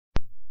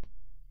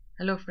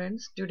Hello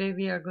friends, today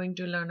we are going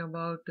to learn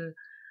about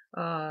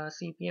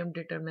CPM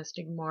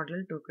Deterministic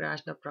model to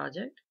crash the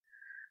project,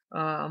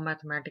 a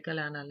mathematical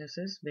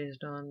analysis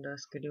based on the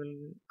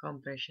schedule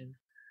compression.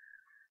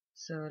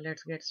 So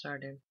let's get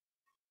started.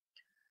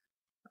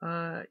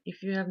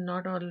 If you have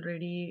not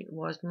already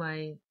watched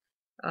my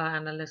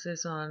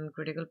analysis on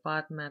critical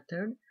path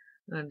method,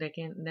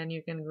 then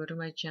you can go to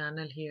my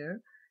channel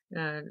here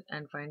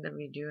and find the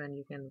video and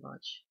you can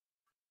watch.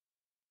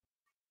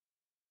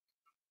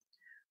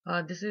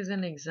 This is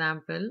an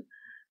example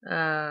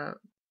uh,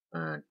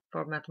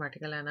 for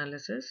mathematical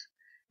analysis.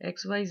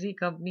 XYZ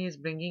company is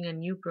bringing a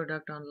new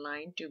product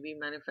online to be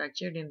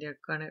manufactured in their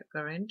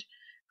current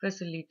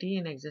facility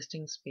in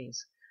existing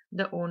space.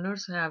 The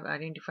owners have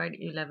identified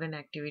 11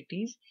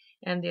 activities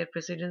and their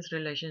precedence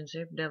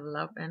relationship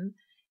develop an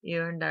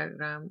event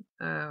diagram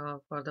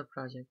for the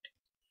project.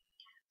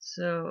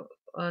 So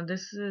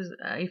this is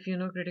if you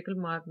know critical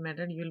math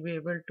method, you'll be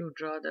able to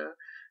draw the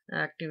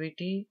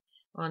activity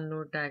on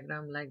node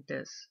diagram like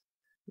this,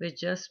 which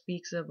just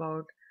speaks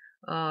about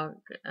uh,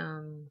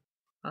 um,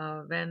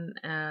 when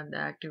the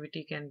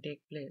activity can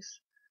take place.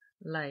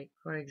 Like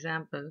for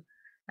example,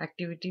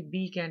 activity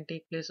B can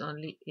take place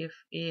only if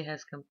A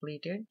has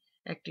completed.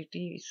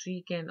 Activity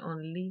C can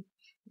only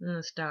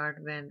start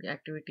when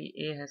activity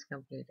A has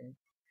completed.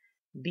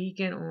 D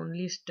can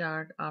only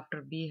start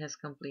after B has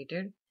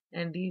completed,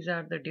 and these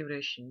are the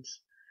durations.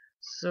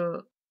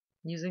 So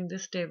using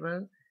this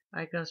table,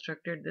 I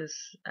constructed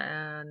this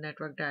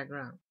network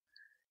diagram.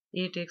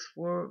 A takes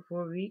four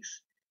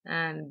weeks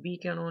and B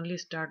can only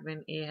start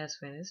when A has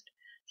finished.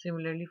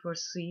 Similarly for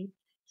C,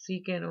 C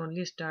can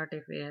only start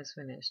if A has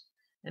finished.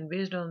 And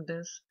based on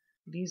this,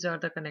 these are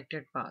the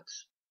connected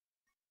paths.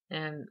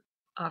 And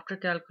after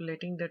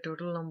calculating the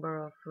total number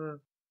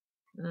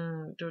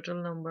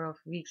of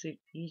weeks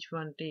each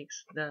one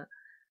takes, the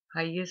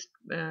highest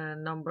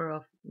number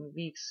of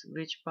weeks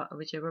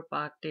whichever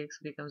path takes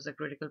becomes the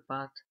critical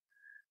path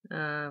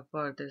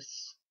for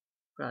this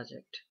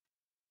project.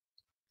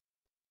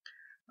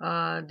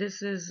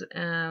 This is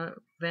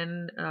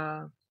when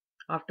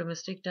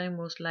optimistic time,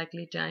 most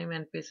likely time,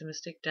 and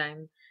pessimistic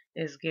time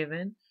is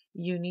given.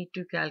 You need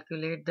to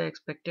calculate the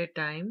expected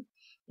time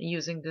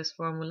using this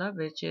formula,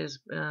 which is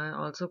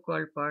also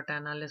called PERT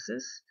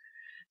analysis.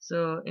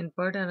 So in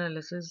PERT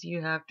analysis,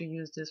 you have to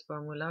use this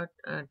formula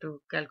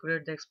to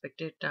calculate the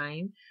expected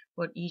time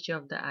for each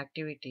of the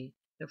activity.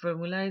 The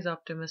formula is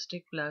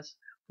optimistic plus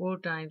 4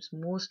 times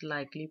most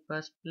likely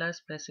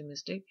plus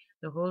pessimistic,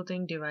 the whole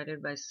thing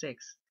divided by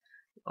 6.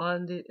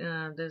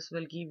 This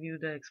will give you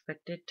the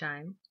expected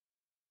time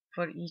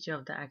for each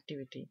of the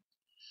activity.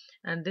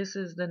 And this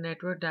is the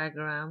network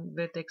diagram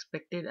with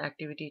expected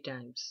activity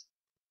times.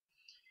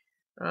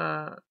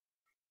 Uh,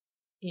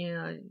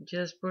 Yeah,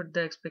 just put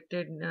the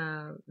expected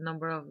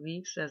number of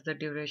weeks as the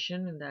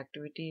duration in the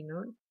activity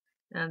node,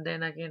 and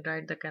then I can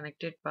write the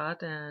connected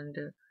path and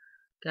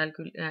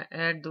calculate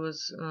add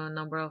those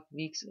number of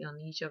weeks on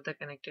each of the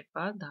connected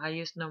path. The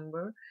highest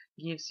number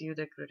gives you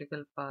the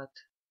critical path.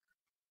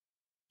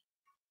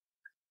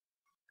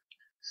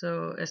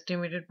 So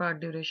estimated path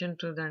duration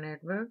through the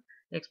network,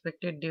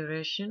 expected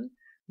duration.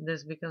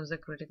 This becomes the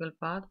critical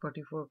path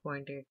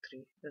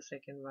 44.83, the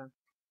second one.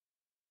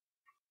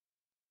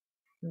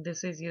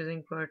 This is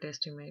using PERT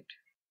estimate.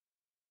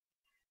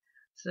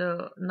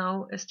 So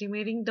now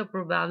estimating the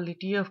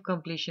probability of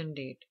completion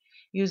date.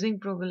 Using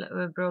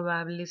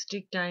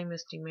probabilistic time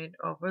estimate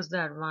offers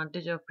the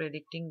advantage of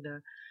predicting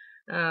the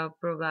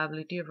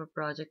probability of a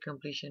project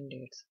completion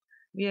dates.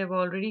 We have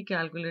already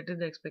calculated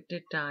the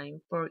expected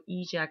time for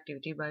each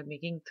activity by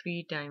making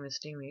 3 time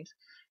estimates.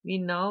 We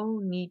now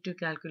need to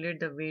calculate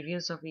the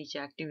variance of each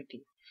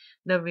activity.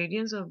 The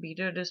variance of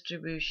beta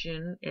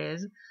distribution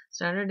is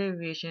standard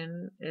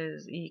deviation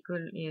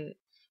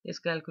is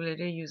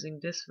calculated using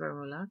this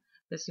formula,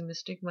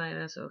 pessimistic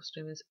minus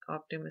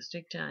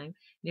optimistic time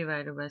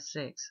divided by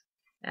 6.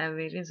 And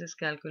variance is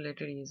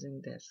calculated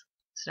using this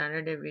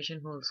standard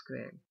deviation whole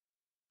squared.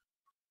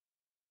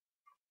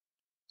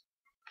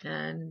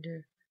 And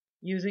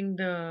using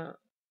the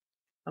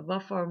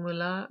above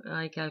formula,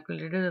 I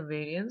calculated the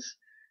variance,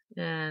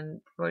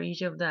 and for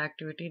each of the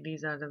activity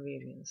these are the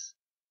variance.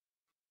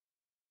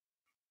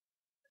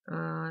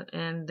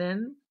 And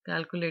then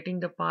calculating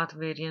the path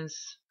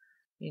variance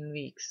in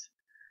weeks.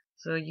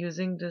 So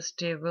using this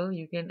table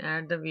you can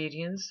add the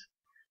variance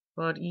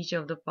for each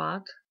of the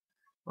path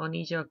on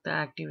each of the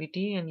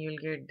activity and you'll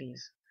get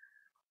these.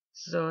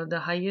 So the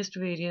highest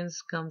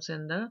variance comes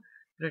in the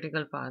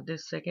critical path.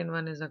 This second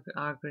one is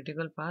our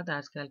critical path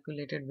as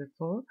calculated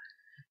before.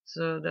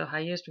 So the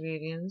highest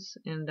variance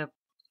in the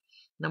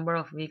number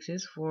of weeks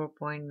is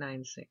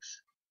 4.96.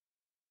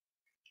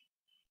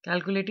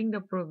 Calculating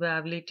the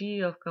probability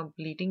of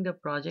completing the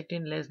project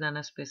in less than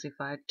a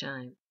specified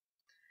time.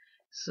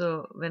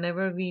 So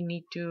whenever we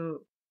need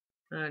to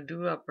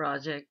do a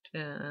project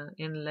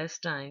in less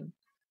time,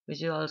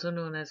 which is also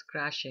known as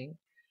crashing,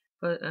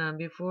 but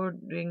before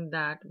doing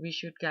that we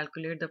should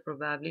calculate the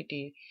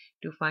probability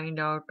to find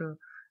out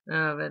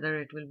whether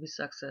it will be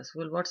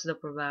successful. What's the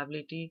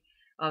probability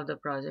of the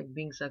project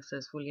being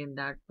successful in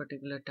that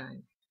particular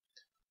time.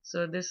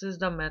 So this is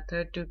the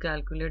method to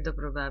calculate the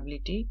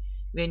probability.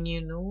 When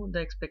you know the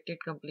expected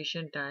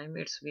completion time,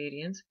 its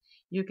variance,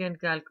 you can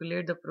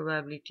calculate the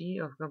probability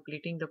of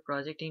completing the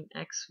project in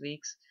X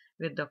weeks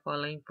with the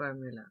following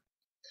formula.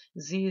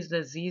 Z is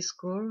the Z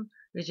score,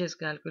 which is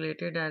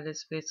calculated at a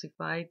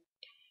specified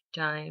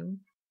time,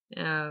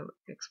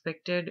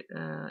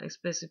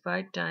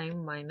 specified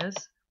time minus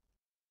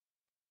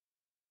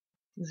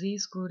Z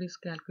score is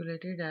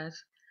calculated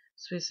as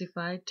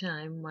specified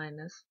time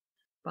minus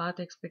path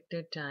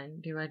expected time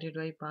divided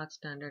by path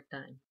standard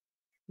time,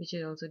 which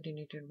is also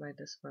denoted by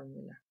this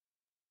formula.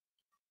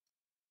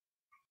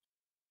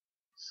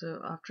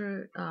 So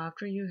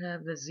after you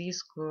have the Z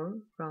score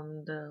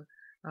from the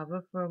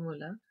above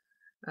formula,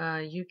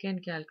 you can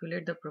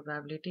calculate the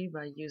probability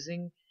by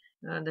using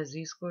the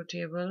z-score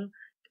table,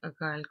 a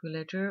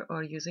calculator,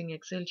 or using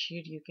Excel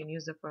sheet. You can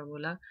use the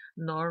formula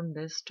norm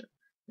list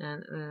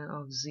and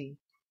of z.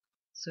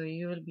 So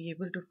you will be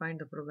able to find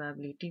the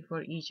probability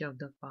for each of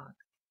the path.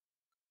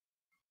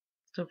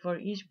 So for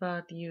each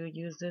path you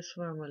use this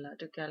formula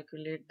to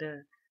calculate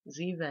the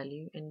z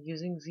value, and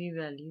using z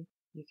value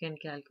you can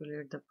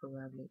calculate the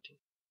probability.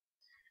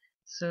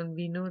 So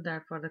we know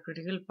that for the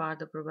critical path,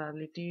 the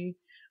probability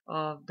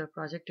of the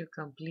project to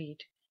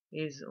complete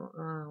is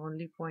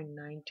only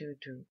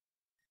 0.922,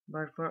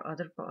 but for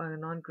other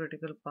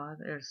non-critical path,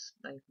 it's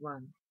like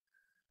 1.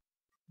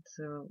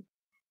 So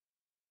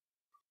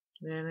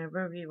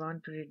whenever we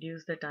want to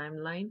reduce the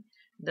timeline,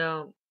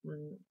 the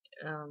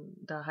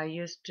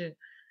highest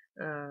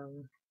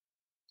um,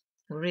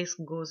 risk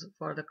goes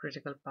for the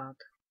critical path.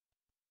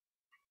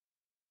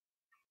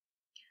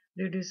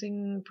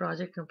 Reducing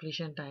project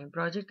completion time.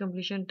 Project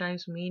completion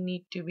times may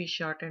need to be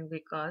shortened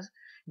because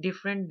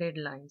different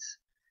deadlines.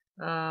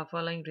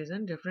 Following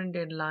reason, different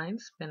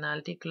deadlines,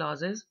 penalty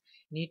clauses,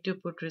 need to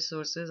put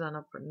resources on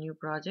a new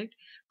project,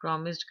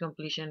 promised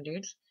completion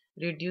dates,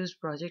 reduced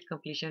project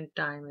completion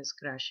time is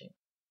crashing.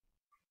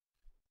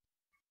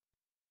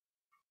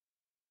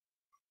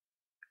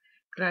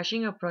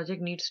 Crashing a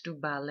project needs to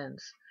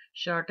balance,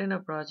 shorten a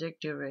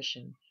project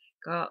duration.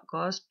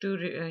 Cost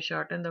to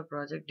shorten the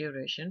project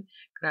duration.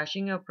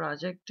 Crashing a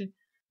project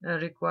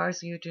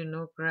requires you to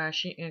know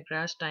crash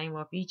time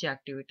of each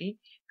activity,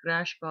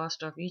 crash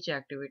cost of each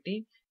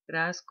activity.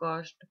 Crash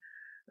cost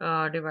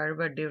divided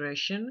by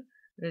duration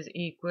is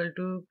equal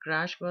to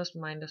crash cost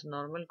minus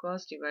normal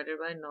cost divided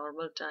by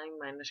normal time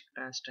minus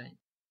crash time.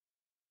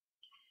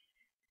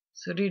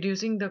 So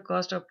reducing the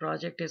cost of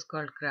project is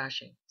called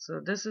crashing. So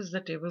this is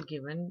the table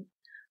given,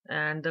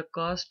 and the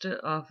cost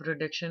of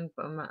reduction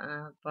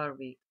per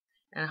week,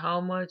 and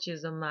how much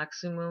is the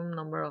maximum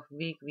number of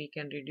week we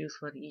can reduce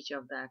for each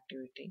of the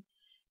activity.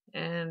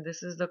 And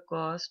this is the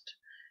cost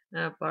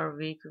per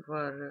week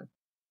for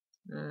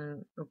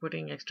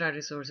putting extra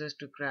resources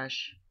to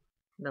crash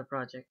the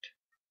project.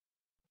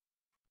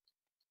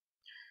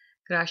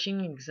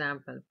 Crashing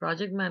example.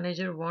 Project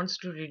manager wants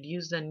to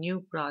reduce the new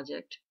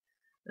project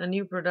a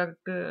new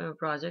product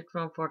project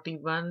from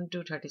 41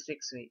 to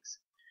 36 weeks.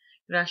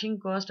 Crashing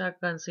costs are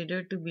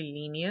considered to be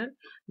linear.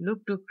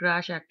 Look to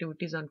crash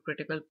activities on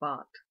critical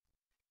path.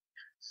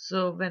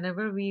 So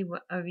whenever we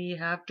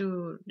have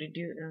to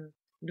do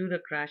the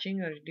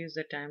crashing or reduce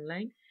the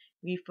timeline,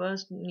 we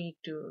first need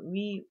to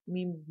we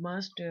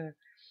must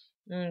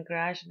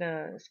crash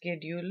the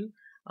schedule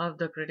of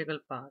the critical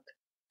path.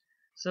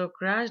 So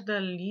crash the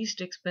least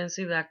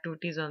expensive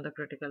activities on the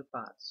critical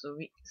path. So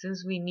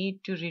since we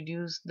need to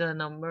reduce the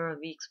number of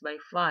weeks by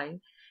 5,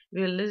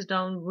 we'll list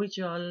down which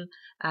all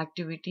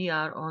activity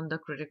are on the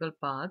critical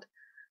path,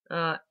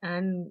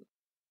 and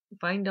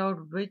find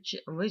out which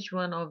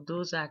one of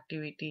those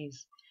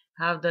activities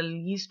have the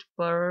least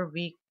per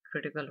week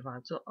critical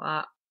path. So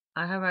I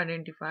have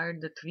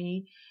identified the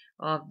 3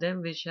 of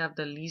them which have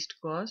the least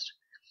cost.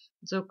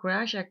 So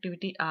crash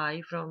activity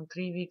I from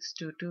 3 weeks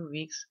to 2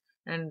 weeks,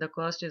 and the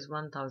cost is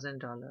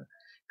 $1,000.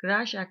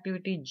 Crash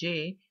activity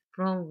J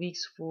from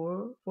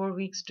 4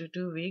 weeks to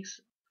 2 weeks,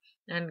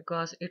 and it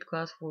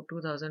costs for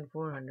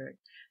 2,400.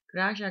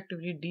 Crash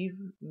activity D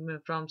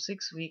from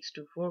 6 weeks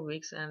to 4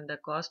 weeks, and the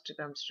cost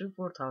comes to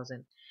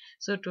 4,000.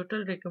 So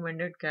total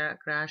recommended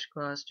crash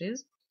cost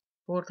is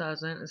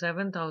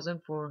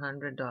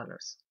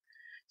 $7,400.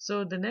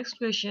 So the next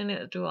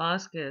question to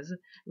ask is,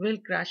 will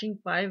crashing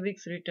 5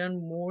 weeks return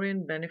more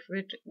in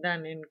benefit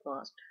than in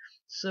cost?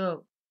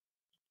 So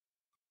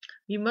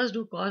we must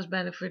do cost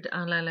benefit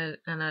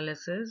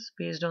analysis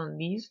based on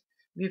these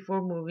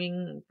before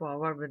moving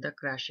forward with the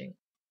crashing.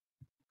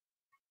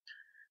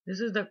 This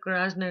is the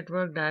crash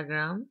network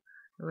diagram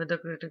with the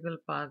critical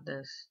path.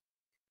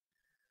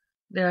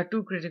 There are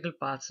 2 critical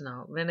paths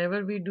now.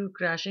 Whenever we do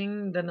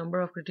crashing, the number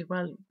of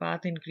critical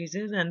path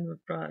increases and the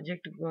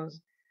project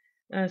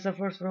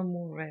suffers from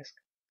more risk.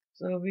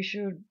 So we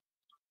should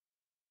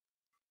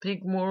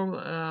think more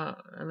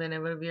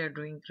whenever we are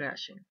doing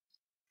crashing.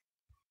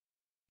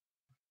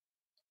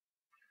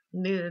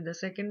 The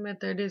second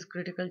method is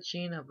critical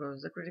chain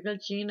approach. The critical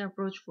chain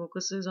approach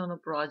focuses on a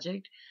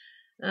project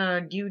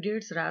due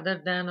dates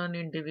rather than on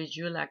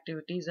individual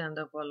activities and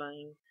the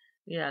following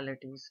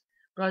realities.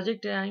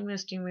 Project time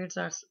estimates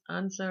are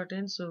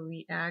uncertain, so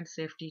we add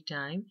safety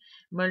time.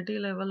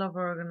 Multi-level of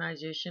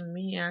organization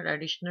may add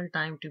additional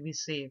time to be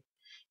safe.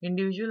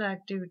 Individual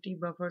activity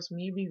buffers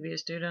may be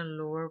wasted on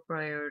lower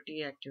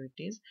priority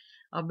activities.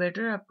 A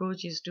better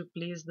approach is to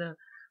place the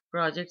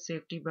project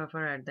safety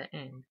buffer at the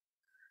end.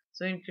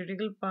 So in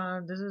critical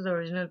path, this is the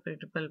original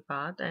critical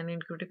path, and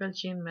in critical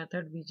chain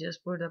method, we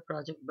just put the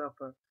project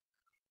buffer.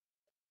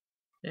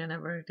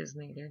 Whenever it is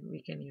needed,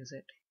 we can use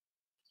it.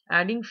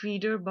 Adding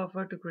feeder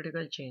buffer to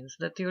critical chains.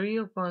 The theory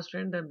of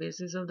constraint, the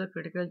basis of the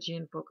critical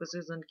chain,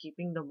 focuses on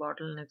keeping the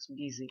bottlenecks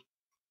busy.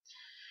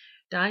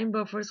 Time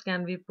buffers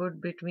can be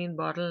put between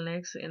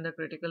bottlenecks in the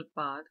critical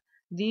path.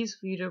 These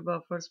feeder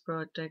buffers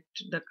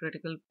protect the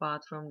critical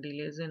path from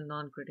delays in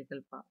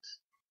non-critical paths.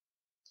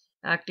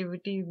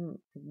 Activity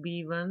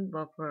B1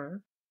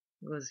 buffer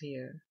goes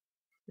here.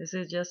 This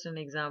is just an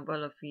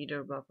example of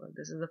feeder buffer.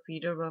 This is the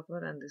feeder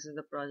buffer and this is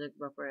the project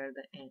buffer at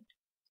the end.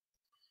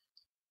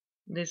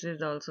 This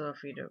is also a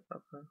feeder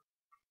buffer.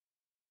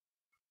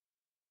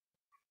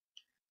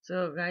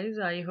 So guys,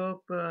 I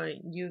hope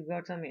you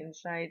got some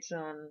insights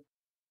on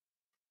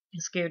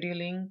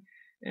scheduling,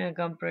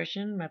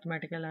 compression,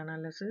 mathematical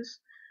analysis,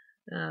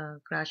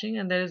 crashing,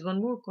 and there is one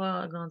more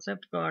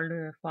concept called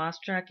fast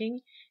tracking,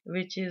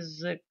 which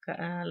is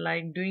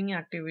like doing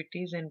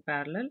activities in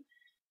parallel,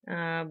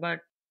 but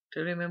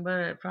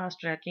remember fast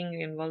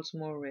tracking involves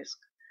more risk.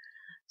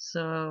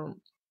 So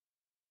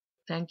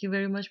thank you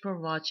very much for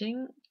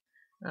watching.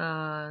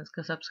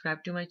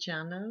 Subscribe to my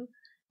channel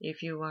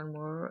if you want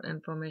more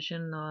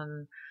information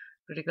on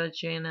critical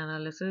chain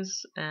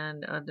analysis,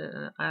 and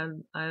other,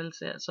 I'll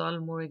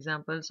solve more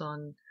examples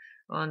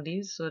on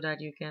these so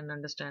that you can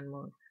understand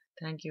more.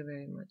 Thank you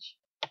very much.